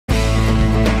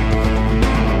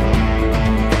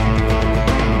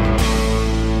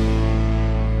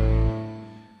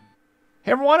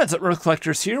Hey everyone, it's Earth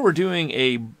Collectors here. We're doing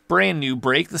a brand new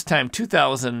break, this time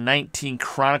 2019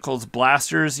 Chronicles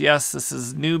Blasters. Yes, this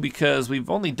is new because we've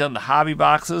only done the hobby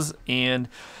boxes, and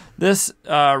this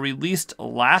released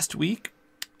last week.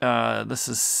 This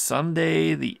is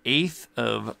Sunday the 8th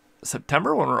of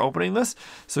September when we're opening this.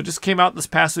 So it just came out this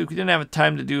past week. We didn't have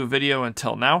time to do a video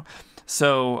until now.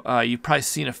 So you've probably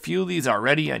seen a few of these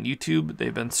already on YouTube.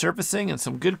 They've been surfacing, and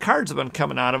some good cards have been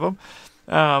coming out of them.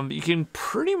 You can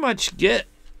pretty much get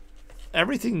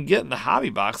everything you get in the hobby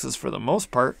boxes for the most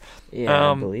part.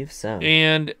 Yeah, I believe so.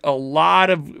 And a lot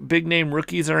of big name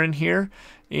rookies are in here.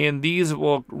 And these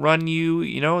will run you,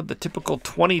 you know, the typical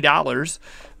 $20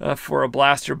 for a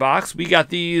blaster box. We got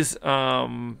these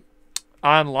online,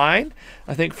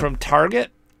 I think from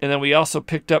Target. And then we also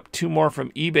picked up 2 more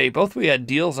from eBay. Both we had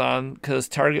deals on because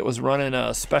Target was running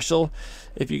a special.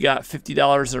 If you got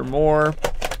 $50 or more,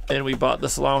 and we bought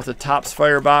this along with the Topps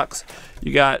Firebox,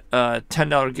 you got a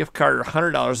 $10 gift card, or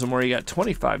 $100 or more, you got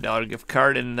 $25 gift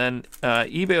card. And then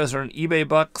eBay was running eBay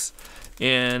bucks,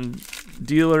 and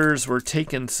dealers were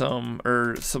taking some,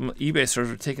 or some eBay stores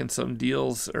were taking some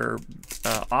deals or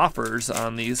offers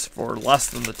on these for less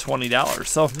than the $20.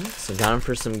 So got them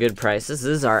for some good prices.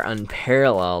 This is our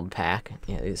unparalleled pack.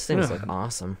 Yeah, these things look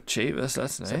awesome. Chavis,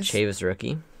 that's nice. So Chavis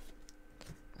rookie,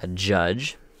 a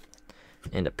Judge,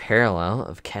 and a parallel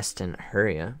of Keston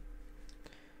Hurria.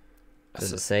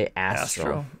 Does it say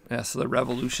Astral? Yeah, so the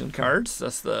Revolution cards.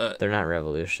 That's the. They're not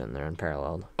Revolution. They're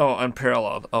unparalleled. Oh,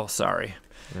 unparalleled. Oh, sorry.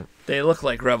 Yep. They look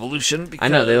like Revolution. Because I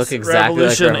know they look exactly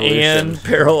like Revolution. And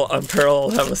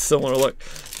unparalleled have a similar look,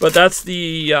 but that's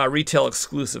the retail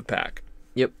exclusive pack.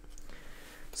 Yep.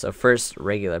 So first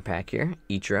regular pack here,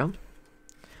 Ichiro.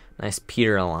 Nice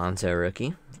Peter Alonso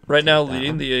rookie. Right now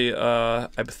leading the.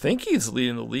 I think he's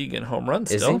leading the league in home runs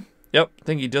still. Is he? Yep, I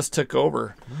think he just took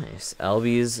over. Nice.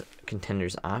 LB's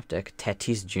Contenders Optic,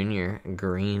 Tatis Jr.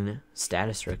 green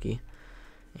status rookie,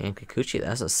 and Kikuchi.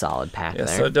 That's a solid pack there.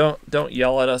 So don't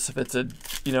yell at us if it's a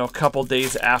couple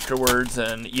days afterwards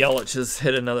and Yelich has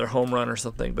hit another home run or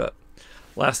something. But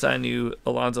last I knew,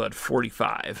 Alonso had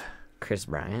 45. Chris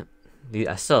Bryant.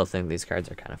 I still think these cards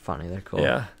are kind of funny. They're cool.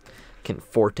 Yeah.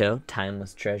 Conforto,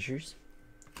 Timeless Treasures.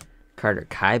 Carter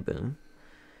Kaiboom.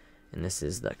 And this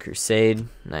is the Crusade.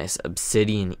 Nice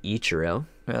Obsidian Ichiro.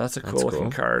 Yeah, that's a cool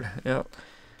looking card. Yep.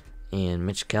 And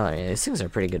Mitch Keller. Yeah, these things are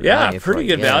pretty good value. Yeah, pretty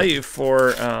good value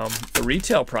for the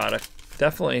retail product.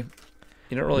 Definitely.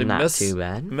 You don't really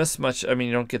miss much. I mean,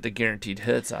 you don't get the guaranteed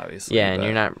hits, obviously. Yeah, and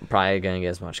you're not probably going to get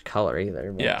as much color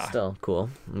either. But yeah. Still cool.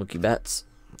 Mookie Betts.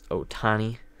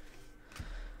 Ohtani.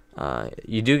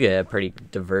 You do get a pretty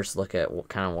diverse look at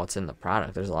what's in the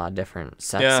product. There's a lot of different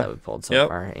sets that we pulled so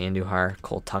far. Andujar,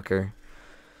 Cole Tucker,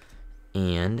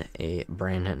 and a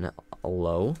Brandon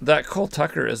Lowe. That Cole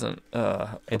Tucker isn't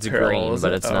it's green,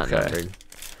 but it's not numbered.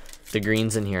 The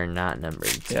greens in here are not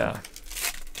numbered. So. Yeah.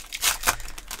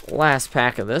 Last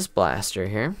pack of this blaster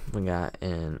here, we got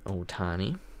an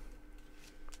Ohtani.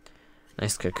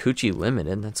 Nice Kikuchi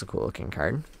Limited. That's a cool looking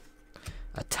card.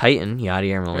 A Titan,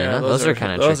 Yadier Molina. Yeah, those are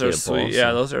kind of tricky to pull. Sweet.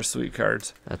 Yeah, those are sweet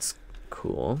cards. That's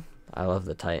cool. I love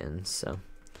the Titans. So,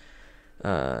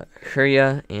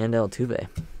 Hurria and Altuve.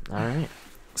 All right.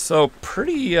 So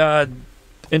pretty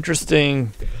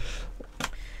interesting.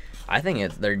 I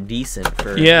think they're decent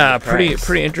for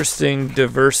pretty interesting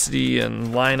diversity and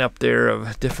lineup there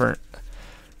of different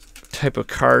type of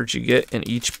cards you get in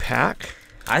each pack.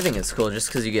 I think it's cool just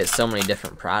because you get so many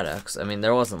different products. I mean,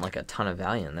 there wasn't like a ton of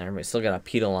value in there, but you still got a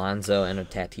Pete Alonso and a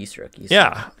Tatis rookie. So.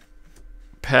 Yeah.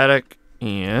 Paddock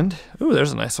and... Ooh,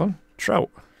 there's a nice one. Trout.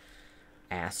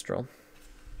 Astral.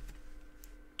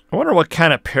 I wonder what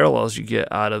kind of parallels you get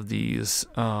out of these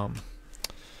retail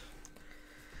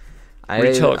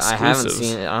exclusives. I haven't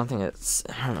seen it. I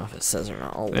don't know if it says or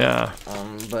not. Yeah.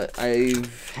 But I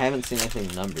haven't seen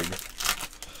anything numbered.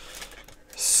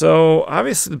 So,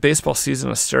 obviously, the baseball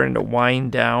season is starting to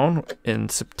wind down in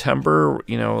September.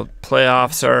 You know,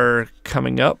 playoffs are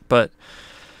coming up, but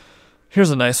here's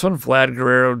a nice one, Vlad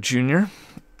Guerrero Jr.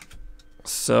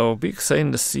 So, it'll be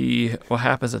exciting to see what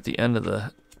happens at the end of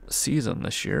the season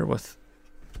this year with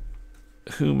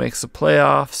who makes the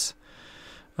playoffs.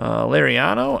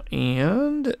 Lariano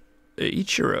and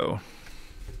Ichiro.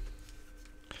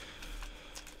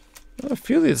 A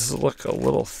few of these look a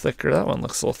little thicker. That one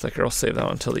looks a little thicker. I'll save that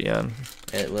one until the end.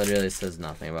 It literally says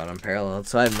nothing about unparalleled,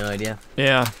 so I have no idea.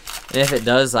 Yeah. And if it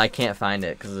does, I can't find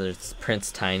it because it's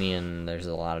print's tiny and there's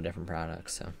a lot of different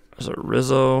products. So there's a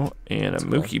Rizzo and a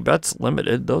Mookie Betts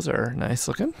Limited. Those are nice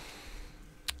looking.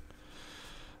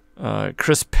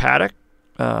 Chris Paddock.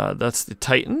 That's the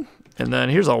Titan. And then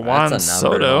here's a Juan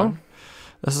Soto.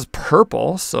 This is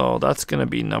purple, so that's going to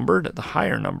be numbered at the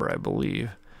higher number, I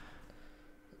believe.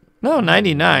 No,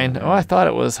 99. Oh, I thought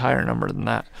it was higher number than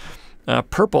that.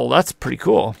 Purple, that's pretty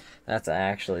cool. That's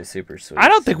actually super sweet. I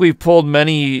don't think we've pulled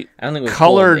many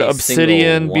colored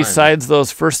obsidian besides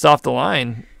those first off the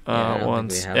line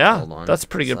ones. Yeah, that's a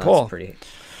pretty good pull.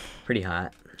 Pretty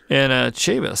hot. And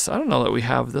Chavis, I don't know that we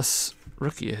have this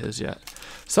rookie of his yet.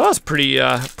 So that's pretty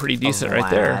decent right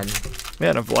there.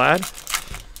 Man, a Vlad.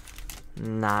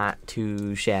 Not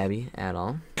too shabby at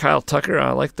all. Kyle Tucker,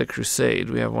 I like the Crusade.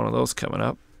 We have one of those coming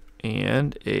up.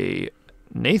 And a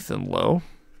Nathan Lowe.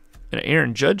 An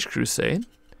Aaron Judge Crusade.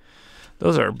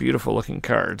 Those are beautiful looking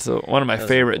cards. So one of my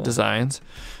favorite designs.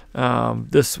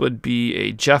 This would be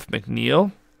a Jeff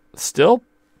McNeil. Still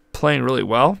playing really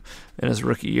well in his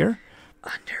rookie year.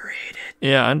 Underrated.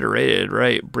 Yeah, underrated,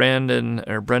 right. Brendan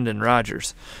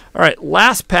Rodgers. All right,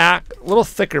 last pack, a little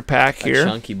thicker pack here. A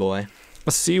chunky boy.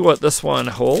 Let's see what this one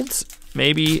holds.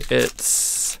 Maybe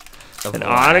it's an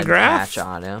autograph,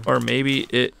 or maybe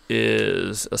it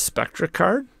is a Spectra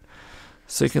card.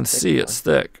 So you can see it's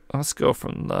thick. Let's go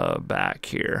from the back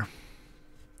here.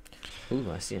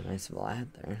 Ooh, I see a nice Vlad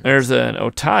there. There's an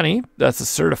Ohtani. That's a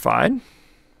certified.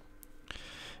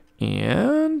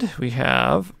 And we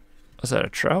have, is that a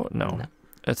Trout? No.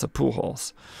 It's a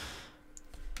Pujols.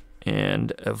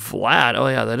 And a Vlad. Oh,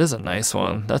 yeah, that is a nice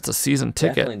one. That's a season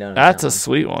ticket. That's a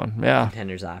sweet one. Yeah.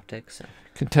 Contenders Optics.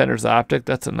 Contenders Optic.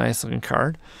 That's a nice looking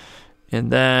card.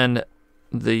 And then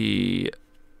the...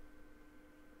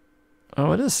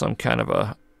 Oh, it is some kind of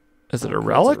a... Is it a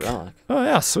relic? It's a relic. Oh,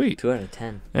 yeah, sweet. 2 out of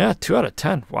 10. Yeah, 2 out of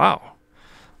 10. Wow.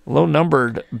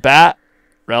 Low-numbered bat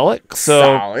relic. So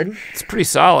solid. It's pretty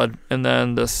solid. And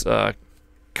then this Carter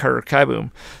Kieboom.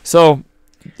 So...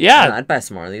 Yeah, I'd buy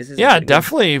some more of these. Yeah,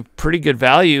 definitely pretty good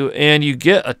value, and you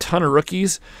get a ton of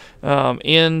rookies.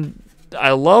 And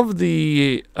I love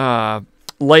the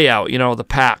layout. You know, the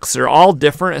packs, they're all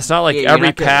different. It's not like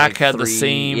every pack had the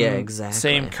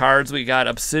same cards. We got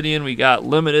Obsidian, we got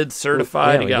Limited,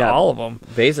 Certified, we got all of them.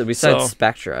 Basically, besides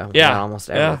Spectra, we got almost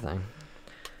everything.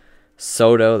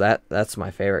 Soto, that's my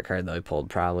favorite card that we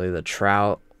pulled. Probably the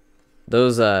Trout.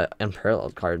 Those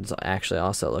unparalleled cards actually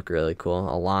also look really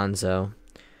cool. Alonso.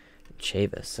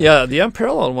 Chavis. So. Yeah, the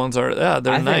unparalleled ones are they're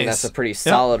nice. I think that's a pretty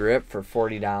solid rip for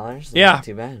 $40. Yeah, not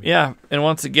too bad. Yeah, and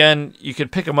once again, you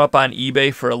could pick them up on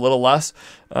eBay for a little less,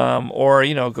 or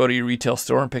go to your retail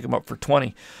store and pick them up for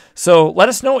 $20. So let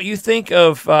us know what you think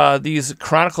of these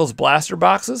Chronicles blaster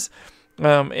boxes.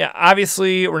 Yeah,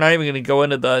 obviously, we're not even going to go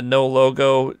into the no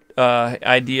logo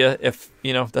idea if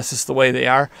that's just the way they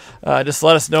are. Just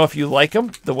let us know if you like them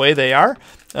the way they are.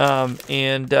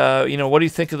 And what do you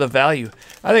think of the value?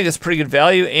 I think it's pretty good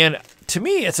value, and to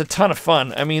me, it's a ton of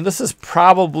fun. I mean, this is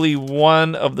probably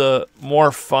one of the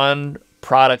more fun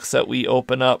products that we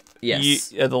open up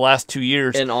the last 2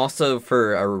 years. And also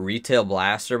for a retail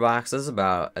blaster box, this is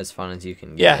about as fun as you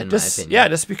can get, in my opinion. Yeah,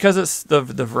 just because it's the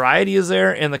variety is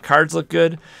there and the cards look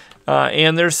good.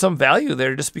 And there's some value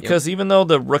there just because even though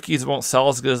the rookies won't sell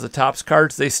as good as the Topps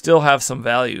cards, they still have some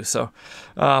value. So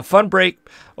fun break.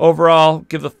 Overall,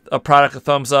 give a product a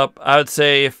thumbs up. I would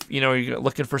say if you're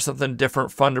looking for something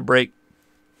different, fun to break,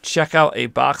 check out a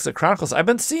box of Chronicles. I've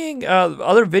been seeing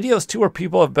other videos too where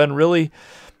people have been really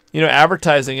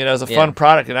advertising it as a fun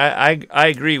product, and I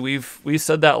agree. We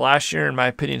said that last year, and my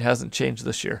opinion hasn't changed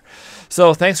this year.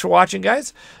 So thanks for watching,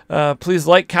 guys. Please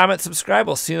like, comment, subscribe.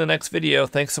 We'll see you in the next video.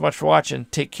 Thanks so much for watching.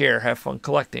 Take care. Have fun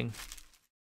collecting.